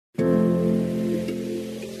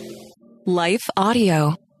Life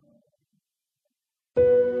Audio.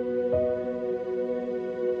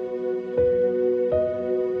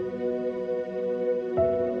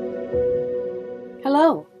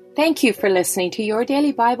 Hello. Thank you for listening to Your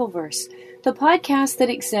Daily Bible Verse, the podcast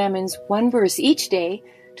that examines one verse each day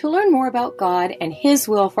to learn more about God and His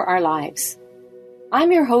will for our lives.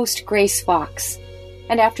 I'm your host, Grace Fox,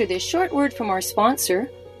 and after this short word from our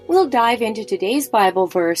sponsor, we'll dive into today's Bible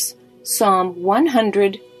verse, Psalm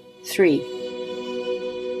 103.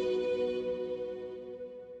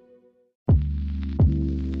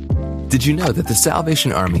 Did you know that the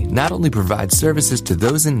Salvation Army not only provides services to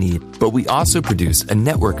those in need, but we also produce a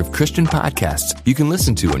network of Christian podcasts you can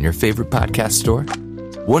listen to on your favorite podcast store?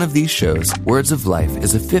 One of these shows, Words of Life,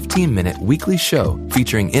 is a 15-minute weekly show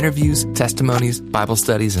featuring interviews, testimonies, Bible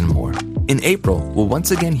studies, and more. In April, we'll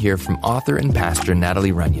once again hear from author and pastor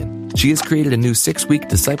Natalie Runyon. She has created a new 6-week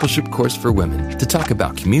discipleship course for women to talk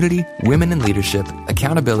about community, women in leadership,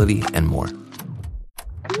 accountability, and more.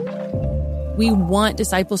 We want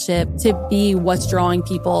discipleship to be what's drawing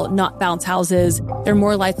people, not bounce houses. They're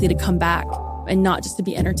more likely to come back and not just to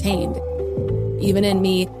be entertained. Even in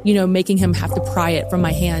me, making him have to pry it from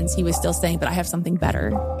my hands, he was still saying, but I have something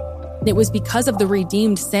better. And it was because of the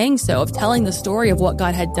redeemed saying so, of telling the story of what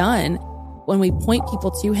God had done. When we point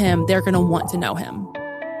people to him, they're going to want to know him.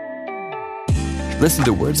 Listen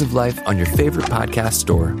to Words of Life on your favorite podcast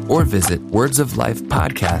store or visit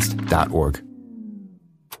wordsoflifepodcast.org.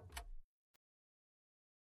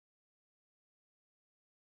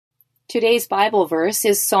 Today's Bible verse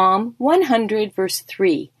is Psalm 100, verse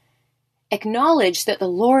 3. Acknowledge that the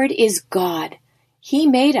Lord is God. He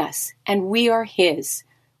made us, and we are His.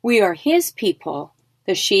 We are His people,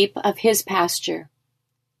 the sheep of His pasture.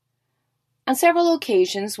 On several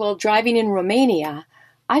occasions while driving in Romania,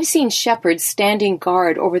 I've seen shepherds standing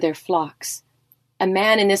guard over their flocks. A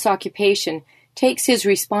man in this occupation takes his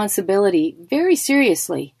responsibility very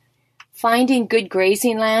seriously. Finding good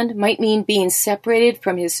grazing land might mean being separated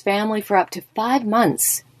from his family for up to 5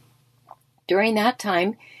 months. During that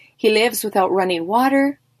time, he lives without running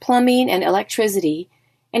water, plumbing, and electricity,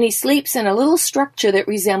 and he sleeps in a little structure that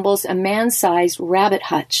resembles a man-sized rabbit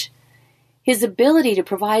hutch. His ability to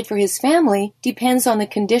provide for his family depends on the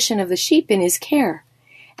condition of the sheep in his care,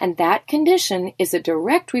 and that condition is a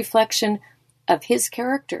direct reflection of his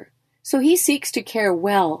character, so he seeks to care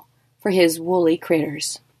well for his woolly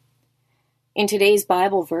critters. In today's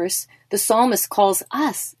Bible verse, the psalmist calls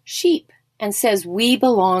us sheep and says we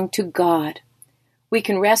belong to God. We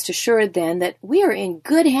can rest assured then that we are in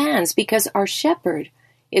good hands because our shepherd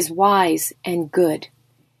is wise and good.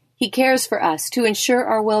 He cares for us to ensure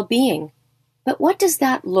our well-being. But what does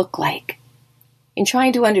that look like? In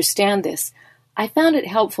trying to understand this, I found it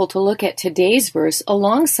helpful to look at today's verse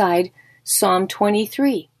alongside Psalm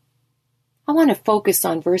 23. I want to focus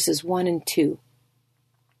on verses 1 and 2.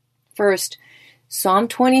 First, Psalm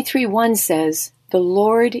 23:1 says, "The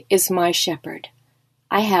Lord is my shepherd.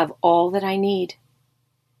 I have all that I need."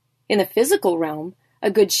 In the physical realm, a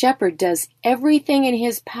good shepherd does everything in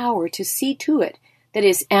his power to see to it that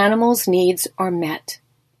his animals' needs are met.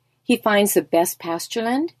 He finds the best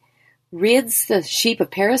pastureland, rids the sheep of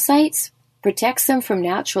parasites, protects them from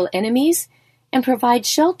natural enemies, and provides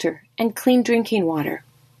shelter and clean drinking water.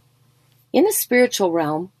 In the spiritual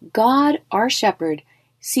realm, God, our shepherd,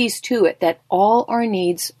 sees to it that all our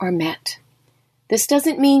needs are met. This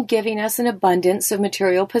doesn't mean giving us an abundance of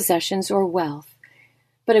material possessions or wealth,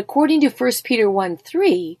 but according to 1 Peter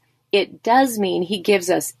 1:3, it does mean He gives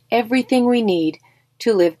us everything we need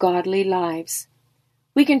to live godly lives.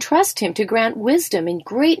 We can trust Him to grant wisdom in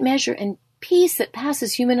great measure and peace that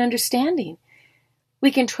passes human understanding.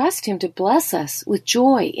 We can trust Him to bless us with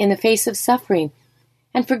joy in the face of suffering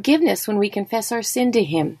and forgiveness when we confess our sin to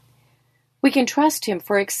Him. We can trust Him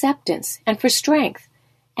for acceptance and for strength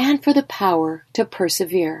and for the power to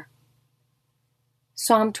persevere.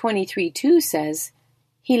 Psalm 23:2 says,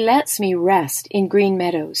 "He lets me rest in green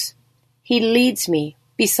meadows. He leads me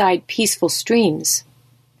beside peaceful streams."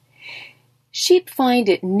 Sheep find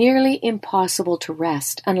it nearly impossible to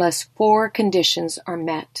rest unless 4 conditions are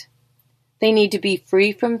met. They need to be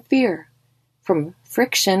free from fear, from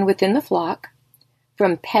friction within the flock,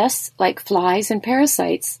 from pests like flies and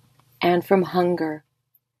parasites, and from hunger.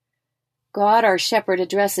 God, our shepherd,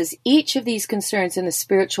 addresses each of these concerns in the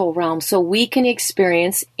spiritual realm so we can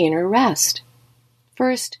experience inner rest.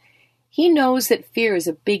 First, He knows that fear is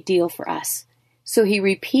a big deal for us, so He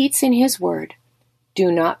repeats in His word,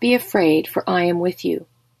 "Do not be afraid, for I am with you."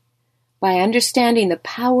 By understanding the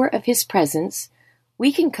power of His presence,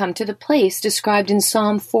 we can come to the place described in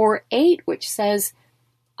Psalm 4:8, which says,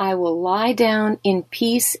 I will lie down in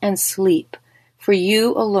peace and sleep, for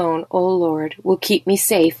you alone, O Lord, will keep me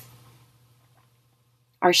safe.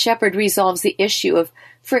 Our shepherd resolves the issue of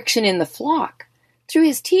friction in the flock through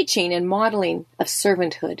his teaching and modeling of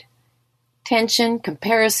servanthood. Tension,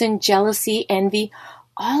 comparison, jealousy, envy,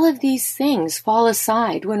 all of these things fall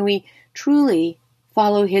aside when we truly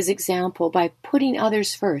follow his example by putting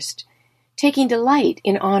others first, taking delight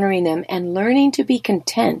in honoring them, and learning to be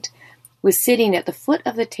content with sitting at the foot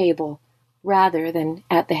of the table rather than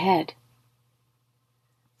at the head.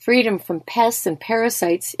 Freedom from pests and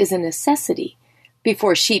parasites is a necessity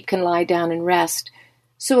before sheep can lie down and rest,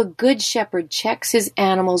 so a good shepherd checks his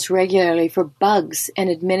animals regularly for bugs and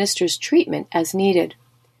administers treatment as needed.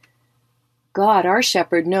 God, our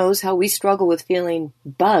shepherd, knows how we struggle with feeling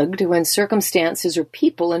bugged when circumstances or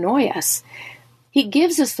people annoy us. He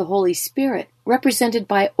gives us the Holy Spirit, represented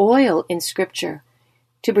by oil in Scripture,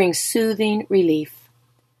 to bring soothing relief.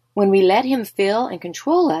 When we let him fill and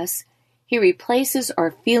control us, he replaces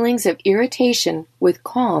our feelings of irritation with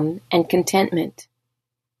calm and contentment.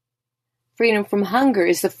 Freedom from hunger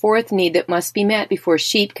is the fourth need that must be met before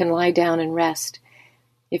sheep can lie down and rest.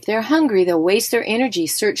 If they're hungry, they'll waste their energy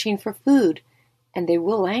searching for food, and they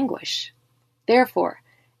will languish. Therefore,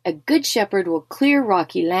 a good shepherd will clear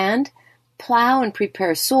rocky land, plow and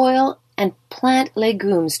prepare soil, and plant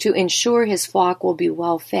legumes to ensure his flock will be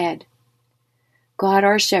well fed. God,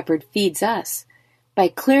 our shepherd, feeds us by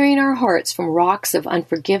clearing our hearts from rocks of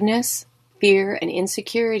unforgiveness, fear, and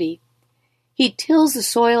insecurity. He tills the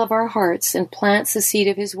soil of our hearts and plants the seed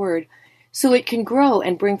of his word so it can grow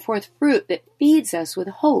and bring forth fruit that feeds us with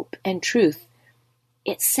hope and truth.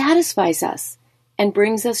 It satisfies us and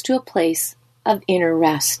brings us to a place of inner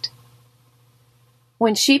rest.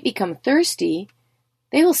 When sheep become thirsty,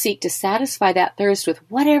 they will seek to satisfy that thirst with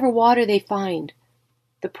whatever water they find.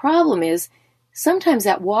 The problem is, sometimes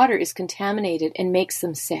that water is contaminated and makes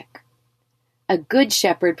them sick. A good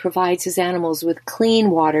shepherd provides his animals with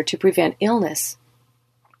clean water to prevent illness.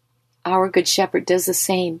 Our good shepherd does the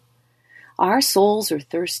same. Our souls are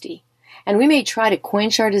thirsty, and we may try to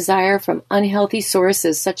quench our desire from unhealthy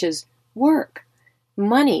sources such as work,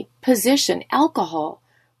 money, position, alcohol,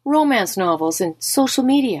 romance novels, and social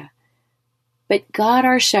media. But God,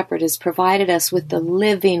 our shepherd, has provided us with the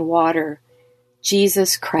living water,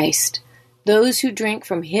 Jesus Christ. Those who drink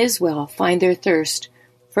from his well find their thirst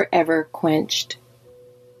forever quenched.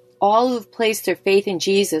 All who have placed their faith in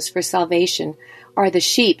Jesus for salvation are the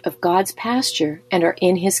sheep of God's pasture and are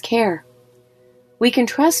in his care. We can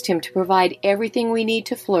trust him to provide everything we need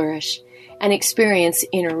to flourish and experience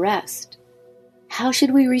inner rest. How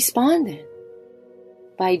should we respond then?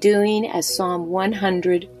 By doing as Psalm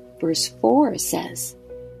 100 verse 4 says,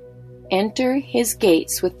 "Enter his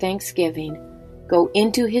gates with thanksgiving, go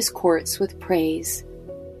into his courts with praise.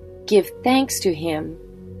 Give thanks to him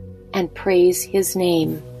and praise his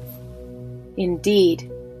name. Indeed,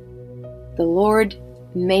 the Lord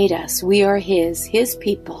made us, we are his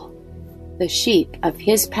people, the sheep of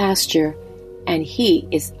his pasture, and he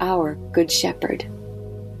is our good shepherd."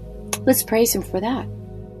 Let's praise him for that.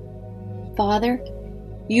 Father,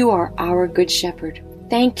 you are our good shepherd.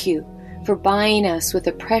 Thank you for buying us with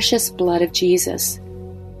the precious blood of Jesus.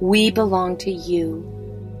 We belong to you.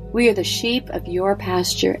 We are the sheep of your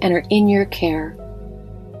pasture and are in your care.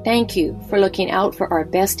 Thank you for looking out for our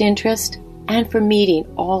best interest and for meeting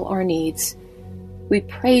all our needs. We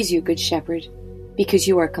praise you, Good Shepherd, because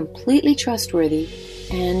you are completely trustworthy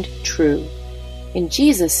and true. In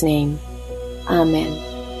Jesus' name, Amen.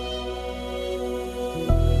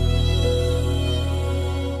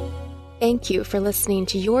 Thank you for listening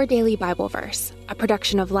to Your Daily Bible Verse, a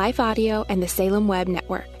production of Life Audio and the Salem Web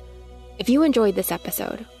Network. If you enjoyed this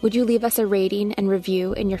episode, would you leave us a rating and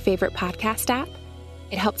review in your favorite podcast app?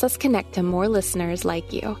 It helps us connect to more listeners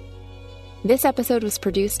like you. This episode was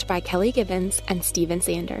produced by Kelly Gibbons and Stephen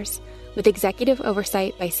Sanders, with executive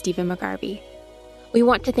oversight by Stephen McGarvey. We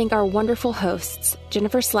want to thank our wonderful hosts,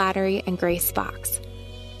 Jennifer Slattery and Grace Fox.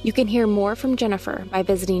 You can hear more from Jennifer by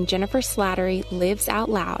visiting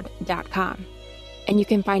jenniferslatterylivesOutloud.com. And you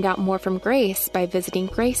can find out more from Grace by visiting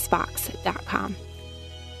gracefox.com.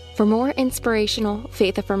 For more inspirational,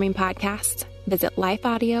 faith-affirming podcasts, visit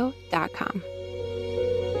lifeaudio.com.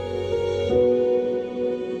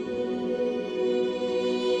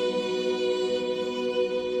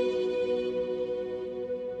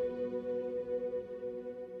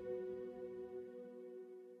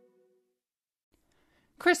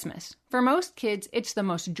 Christmas. For most kids, it's the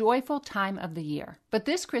most joyful time of the year. But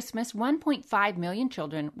this Christmas, 1.5 million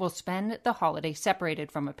children will spend the holiday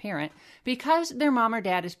separated from a parent because their mom or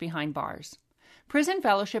dad is behind bars. Prison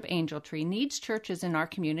Fellowship Angel Tree needs churches in our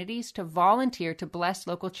communities to volunteer to bless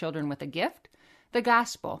local children with a gift, the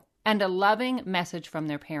gospel, and a loving message from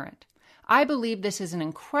their parent. I believe this is an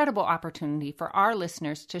incredible opportunity for our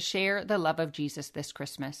listeners to share the love of Jesus this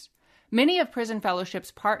Christmas. Many of Prison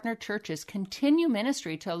Fellowship's partner churches continue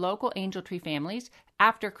ministry to local Angel Tree families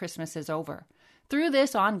after Christmas is over. Through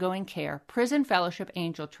this ongoing care, Prison Fellowship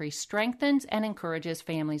Angel Tree strengthens and encourages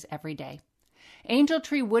families every day. Angel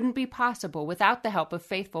Tree wouldn't be possible without the help of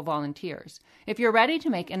faithful volunteers. If you're ready to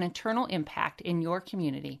make an eternal impact in your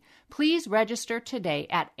community, please register today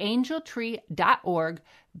at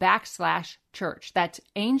angeltree.org/church. That's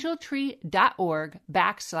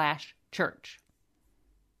angeltree.org/church.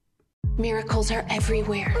 Miracles are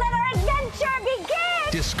everywhere. Let our adventure begin!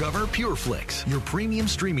 Discover PureFlix, your premium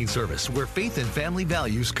streaming service where faith and family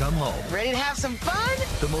values come home. Ready to have some fun?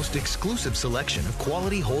 The most exclusive selection of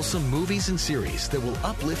quality, wholesome movies and series that will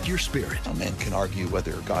uplift your spirit. A man can argue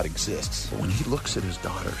whether God exists, but when he looks at his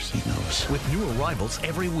daughters, he knows. With new arrivals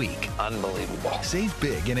every week. Unbelievable. Save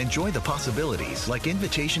big and enjoy the possibilities, like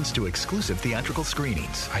invitations to exclusive theatrical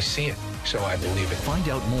screenings. I see it, so I believe it. Find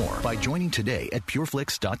out more by joining today at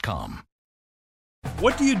pureflix.com.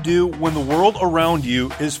 What do you do when the world around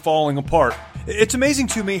you is falling apart? It's amazing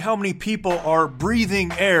to me how many people are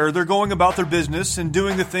breathing air. They're going about their business and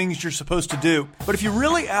doing the things you're supposed to do. But if you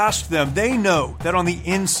really ask them, they know that on the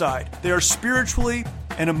inside, they are spiritually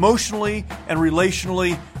and emotionally and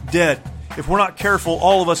relationally dead. If we're not careful,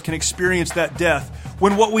 all of us can experience that death.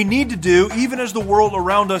 When what we need to do, even as the world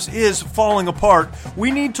around us is falling apart,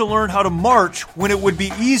 we need to learn how to march when it would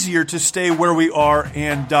be easier to stay where we are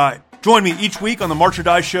and die. Join me each week on the March or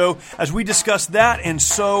Die Show as we discuss that and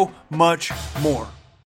so much more.